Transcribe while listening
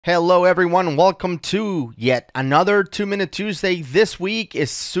Hello everyone, welcome to yet another 2-Minute Tuesday. This week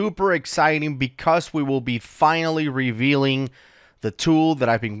is super exciting because we will be finally revealing the tool that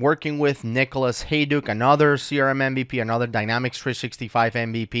I've been working with, Nicholas Hayduke, another CRM MVP, another Dynamics 365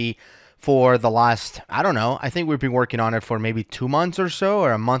 MVP for the last, I think we've been working on it for maybe 2 months or so,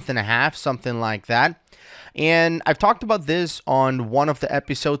 or a month and a half, something like that. And I've talked about this on one of the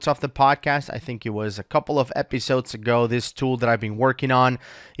episodes of the podcast. I think it was a couple of episodes ago, this tool that I've been working on.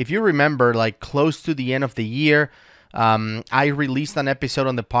 If you remember, like close to the end of the year, I released an episode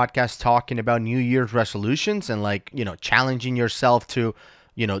on the podcast talking about New Year's resolutions and challenging yourself to,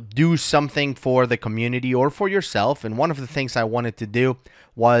 do something for the community or for yourself. And one of the things I wanted to do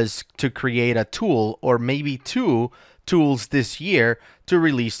was to create a tool or maybe two tools this year to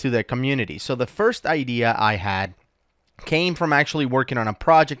release to the community. So the first idea I had came from actually working on a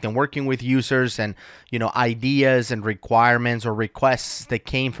project and working with users and, ideas and requirements or requests that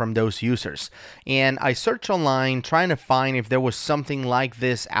came from those users. And I searched online trying to find if there was something like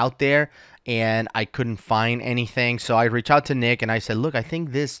this out there, and I couldn't find anything. So I reached out to Nick and I said, look, I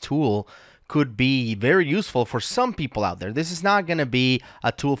think this tool could be very useful for some people out there. This is not going to be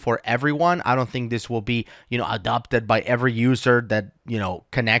a tool for everyone. I don't think this will be, adopted by every user that,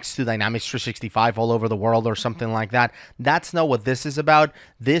 connects to Dynamics 365 all over the world or something like that. That's not what this is about.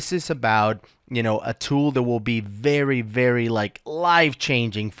 This is about, a tool that will be very, very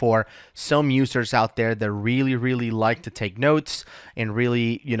life-changing for some users out there that really, really like to take notes and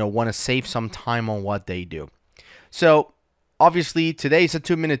really, want to save some time on what they do. So obviously, today's a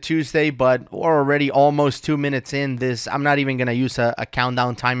 2-Minute Tuesday, but we're already almost 2 minutes in this. I'm not even going to use a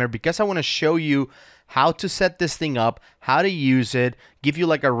countdown timer because I want to show you how to set this thing up, how to use it, give you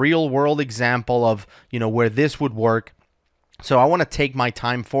like a real world example of, where this would work. So I want to take my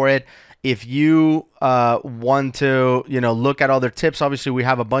time for it. If you want to, look at other tips, obviously we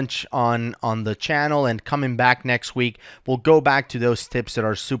have a bunch on the channel, and coming back next week, we'll go back to those tips that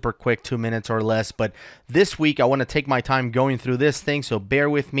are super quick, 2 minutes or less. But this week, I want to take my time going through this thing, so bear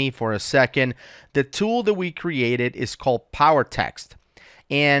with me for a second. The tool that we created is called Power Text.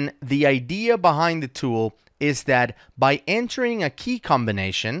 And the idea behind the tool is that by entering a key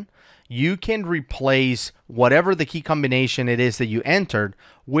combination, you can replace whatever the key combination it is that you entered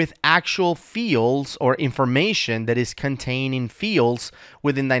with actual fields or information that is contained in fields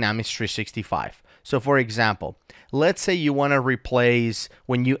within Dynamics 365. So for example, let's say you want to replace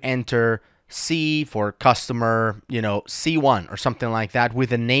when you enter C for customer, C1 or something like that with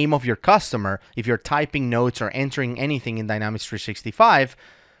the name of your customer. If you're typing notes or entering anything in Dynamics 365,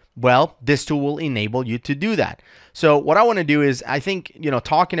 well, this tool will enable you to do that. So what I want to do is, I think,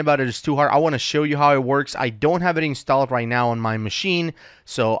 talking about it is too hard. I want to show you how it works. I don't have it installed right now on my machine.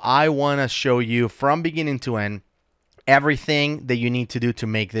 So I want to show you from beginning to end everything that you need to do to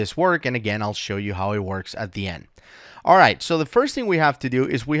make this work. And again, I'll show you how it works at the end. All right, so the first thing we have to do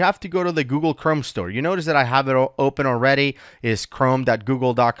is we have to go to the Google Chrome store. You notice that I have it open already. Is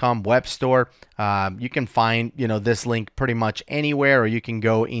chrome.google.com web store. You can find, this link pretty much anywhere, or you can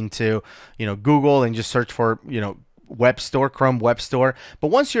go into, Google and just search for, web store, Chrome web store. But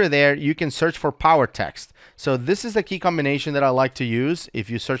once you're there, you can search for Power Text. So this is the key combination that I like to use. If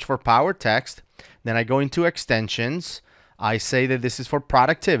you search for Power Text, then I go into extensions. I say that this is for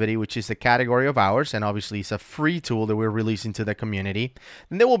productivity, which is the category of ours, and obviously it's a free tool that we're releasing to the community.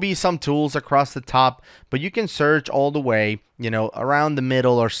 And there will be some tools across the top, but you can search all the way, around the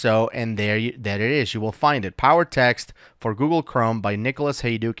middle or so, and there it is. You will find it. Power Text for Google Chrome by Nicholas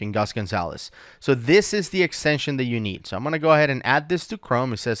Hayduke and Gus Gonzalez. So this is the extension that you need. So I'm going to go ahead and add this to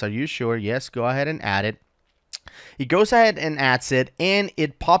Chrome. It says, are you sure? Yes, go ahead and add it. It goes ahead and adds it, and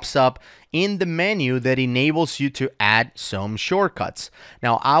it pops up in the menu that enables you to add some shortcuts.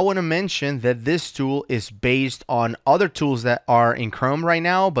 Now, I want to mention that this tool is based on other tools that are in Chrome right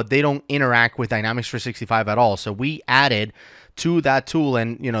now, but they don't interact with Dynamics 365 at all. So we added to that tool,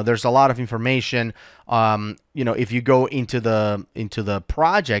 and there's a lot of information. If you go into the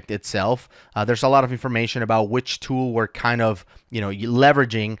project itself, there's a lot of information about which tool we're kind of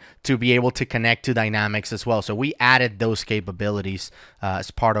leveraging to be able to connect to Dynamics as well. So we added those capabilities as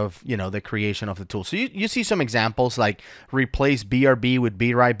part of the creation of the tool. So you see some examples like replace BRB with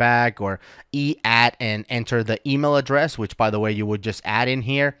be right back, or at and enter the email address, which by the way you would just add in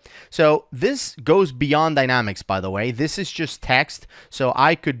here. So this goes beyond Dynamics, by the way. This is just text. So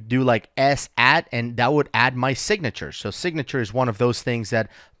I could do like at, and that would add my signature. So signature is one of those things that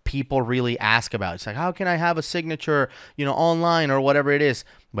people really ask about. It's like, how can I have a signature, online or whatever it is?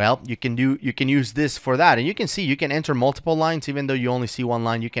 Well, you can use this for that. And you can see you can enter multiple lines. Even though you only see one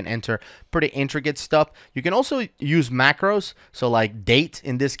line, you can enter pretty intricate stuff. You can also use macros. So like date,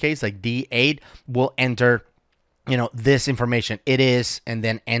 in this case, like D8 will enter, this information. It is, and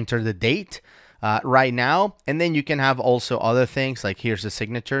then enter the date. Right now, and then you can have also other things like here's the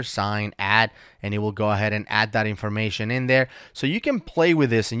signature, sign, add, and it will go ahead and add that information in there. So you can play with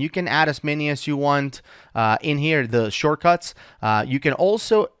this, and you can add as many as you want in here, the shortcuts. You can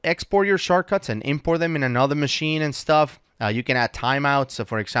also export your shortcuts and import them in another machine and stuff. You can add timeouts. So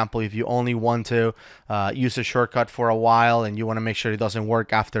for example, if you only want to use a shortcut for a while and you want to make sure it doesn't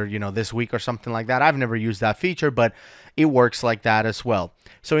work after, this week or something like that. I've never used that feature, but it works like that as well.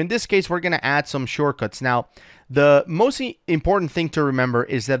 So in this case, we're going to add some shortcuts. Now, the most important thing to remember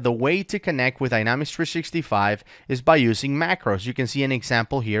is that the way to connect with Dynamics 365 is by using macros. You can see an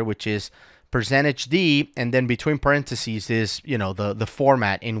example here, which is %D, and then between parentheses is, the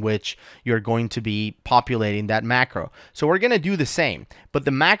format in which you're going to be populating that macro. So we're going to do the same, but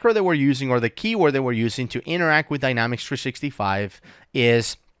the macro that we're using, or the keyword that we're using to interact with Dynamics 365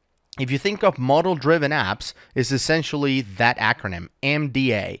 is, if you think of model-driven apps, is essentially that acronym,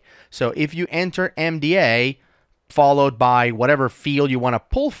 MDA. So if you enter MDA followed by whatever field you want to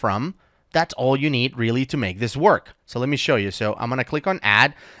pull from, that's all you need really to make this work. So let me show you. So I'm going to click on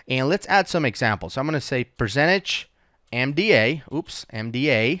add, and let's add some examples. So I'm going to say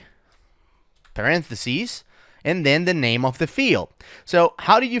 %MDA, parentheses, and then the name of the field. So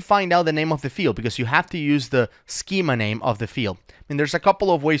how do you find out the name of the field? Because you have to use the schema name of the field. And there's a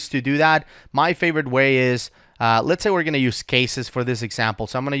couple of ways to do that. My favorite way is, let's say we're going to use cases for this example.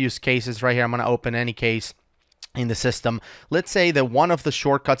 So I'm going to use cases right here. I'm going to open any case in the system. Let's say that one of the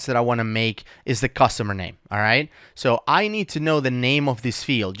shortcuts that I want to make is the customer name. All right. So I need to know the name of this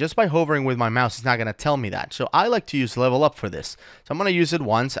field. Just by hovering with my mouse, it's not going to tell me that. So I like to use level up for this. So I'm going to use it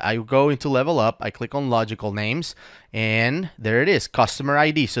once. I go into level up. I click on logical names, and there it is, customer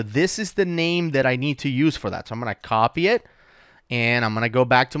ID. So this is the name that I need to use for that. So I'm going to copy it, and I'm going to go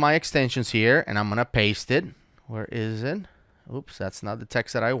back to my extensions here, and I'm going to paste it. Where is it? Oops, that's not the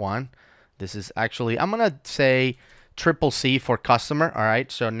text that I want. This is actually, I'm going to say CCC for customer. All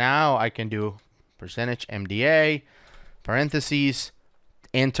right. So now I can do %MDA, parentheses,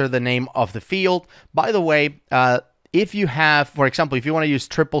 enter the name of the field. By the way, if you have, for example, if you want to use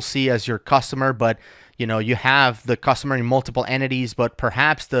CCC as your customer, but you have the customer in multiple entities, but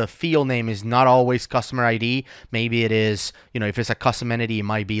perhaps the field name is not always customer ID. Maybe it is, if it's a custom entity, it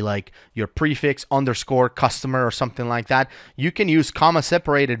might be like your prefix underscore customer or something like that. You can use comma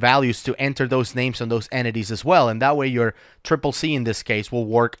separated values to enter those names on those entities as well. And that way your CCC in this case will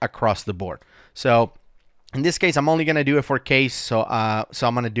work across the board. So in this case, I'm only going to do it for case. So I'm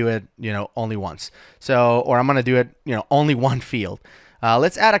going to do it, only once. Or I'm going to do it, only one field.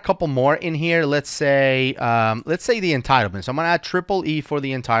 Let's add a couple more in here. Let's say the entitlement. So I'm going to add EE for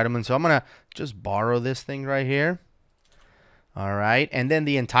the entitlement. So I'm going to just borrow this thing right here. All right. And then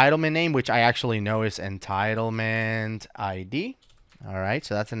the entitlement name, which I actually know is entitlement ID. All right.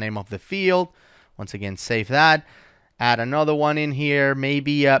 So that's the name of the field. Once again, save that. Add another one in here.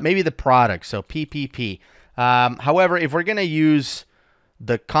 Maybe the product. So PPP. However, if we're going to use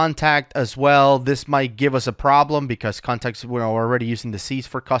the contact as well, this might give us a problem because contacts, we're already using the C's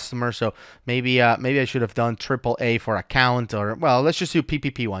for customer. So maybe I should have done AAA for account, or well, let's just do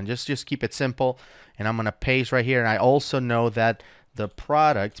PPP one. Just keep it simple. And I'm gonna paste right here. And I also know that the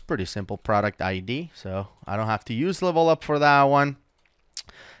product, it's pretty simple, product ID. So I don't have to use level up for that one.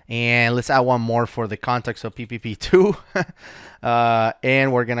 And let's add one more for the contact, so PPP2.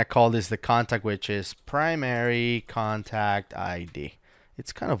 And we're gonna call this the contact, which is primary contact ID.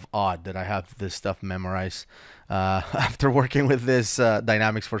 It's kind of odd that I have this stuff memorized after working with this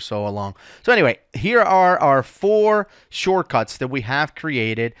Dynamics for so long. So anyway, here are our 4 shortcuts that we have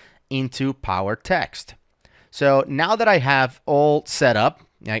created into Power Text. So now that I have all set up,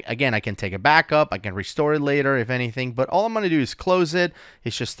 again, I can take a backup. I can restore it later if anything, but all I'm going to do is close it.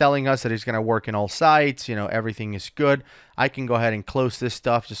 It's just telling us that it's going to work in all sites. Everything is good. I can go ahead and close this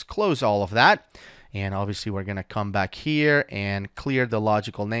stuff. Just close all of that. And obviously, we're going to come back here and clear the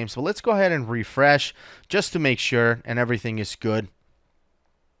logical name. So let's go ahead and refresh just to make sure and everything is good.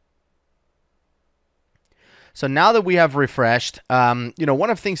 So now that we have refreshed, one of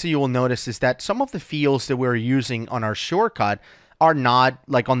the things that you will notice is that some of the fields that we're using on our shortcut are not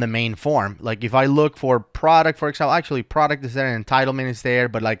like on the main form. Like if I look for product, for example, actually product is there and entitlement is there,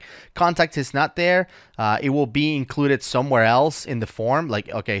 but like contact is not there. it will be included somewhere else in the form. Like,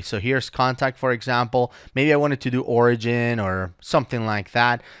 okay, so here's contact, for example. Maybe I wanted to do origin or something like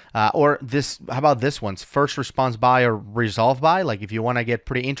that. Or this, how about this one? First response by or resolve by. Like if you want to get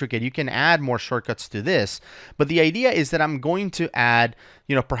pretty intricate, you can add more shortcuts to this. But the idea is that I'm going to add,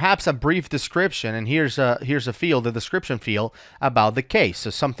 perhaps a brief description. And here's a field, the description field about the case. So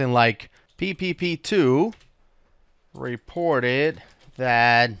something like PPP2 reported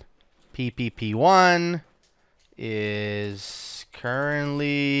that PPP1 is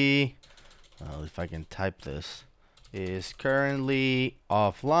currently, well, if I can type this, is currently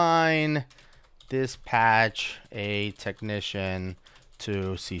offline. Dispatch a technician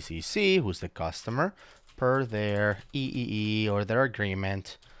to CCC, who's the customer, per their EEE or their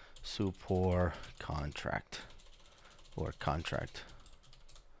agreement, support contract or contract.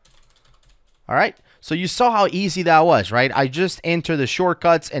 All right, so you saw how easy that was, right? I just enter the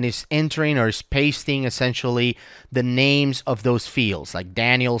shortcuts and it's entering or it's pasting essentially the names of those fields. Like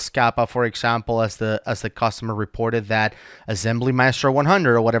Daniel Scapa, for example, as the customer reported that Assembly Maestro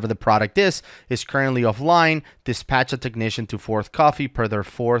 100 or whatever the product is currently offline. Dispatch a technician to Fourth Coffee per their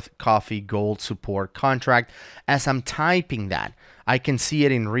Fourth Coffee Gold support contract. As I'm typing that, I can see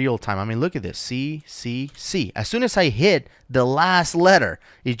it in real time. I mean, look at this. C, C, C. As soon as I hit the last letter,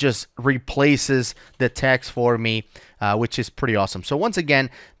 it just replaces the text for me, which is pretty awesome. So once again,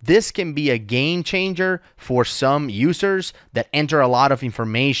 this can be a game changer for some users that enter a lot of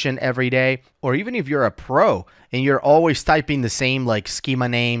information every day, or even if you're a pro and you're always typing the same like schema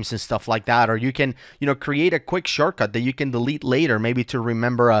names and stuff like that, or you can, create a quick shortcut that you can delete later, maybe to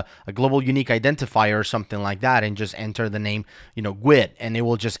remember a global unique identifier or something like that, and just enter the name, GUID, and it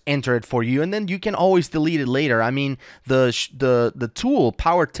will just enter it for you, and then you can always delete it later. I mean, the tool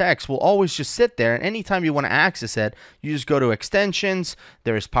Power Text will always just sit there, and anytime you want to access it, you just go to extensions.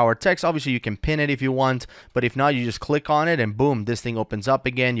 There's Power Text. Obviously, you can pin it if you want, but if not, you just click on it, and boom, this thing opens up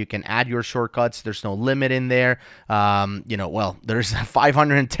again. You can add your shortcuts. There's no limit in there. Well, there's a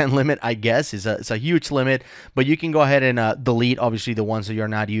 510 limit, I guess. It's a huge limit, but you can go ahead and delete, obviously, the ones that you're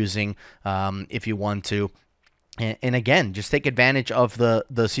not using if you want to. And again, just take advantage of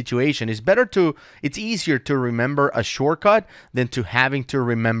the situation. It's easier to remember a shortcut than to having to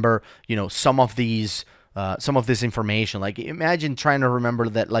remember, some of this information. Like imagine trying to remember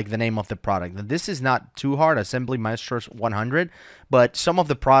that, like the name of the product. This is not too hard, Assembly Maestro 100, but some of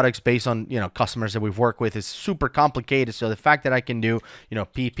the products based on, customers that we've worked with is super complicated. So the fact that I can do,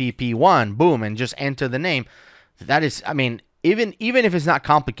 PPP1, boom, and just enter the name, that is, I mean, even if it's not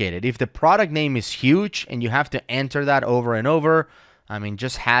complicated, if the product name is huge and you have to enter that over and over, I mean,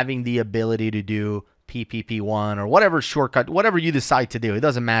 just having the ability to do PPP1 or whatever shortcut, whatever you decide to do, it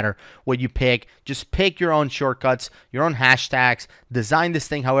doesn't matter what you pick. Just pick your own shortcuts, your own hashtags, design this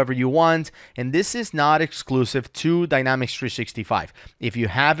thing however you want. And this is not exclusive to Dynamics 365. If you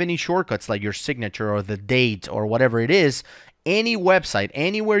have any shortcuts like your signature or the date or whatever it is, any website,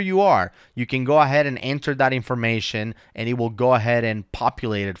 anywhere you are, you can go ahead and enter that information and it will go ahead and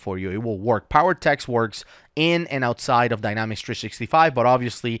populate it for you. It will work. Power Text works in and outside of Dynamics 365, but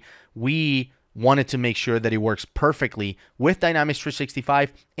obviously we wanted to make sure that it works perfectly with Dynamics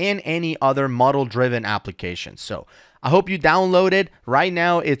 365 and any other model-driven application. So I hope you download it. Right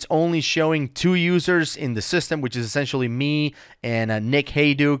now, it's only showing 2 users in the system, which is essentially me and Nick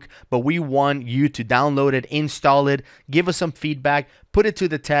Hayduke. But we want you to download it, install it, give us some feedback, put it to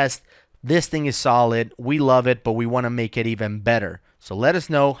the test. This thing is solid. We love it, but we want to make it even better. So let us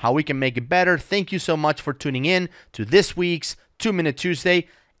know how we can make it better. Thank you so much for tuning in to this week's 2 Minute Tuesday,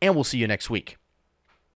 and we'll see you next week.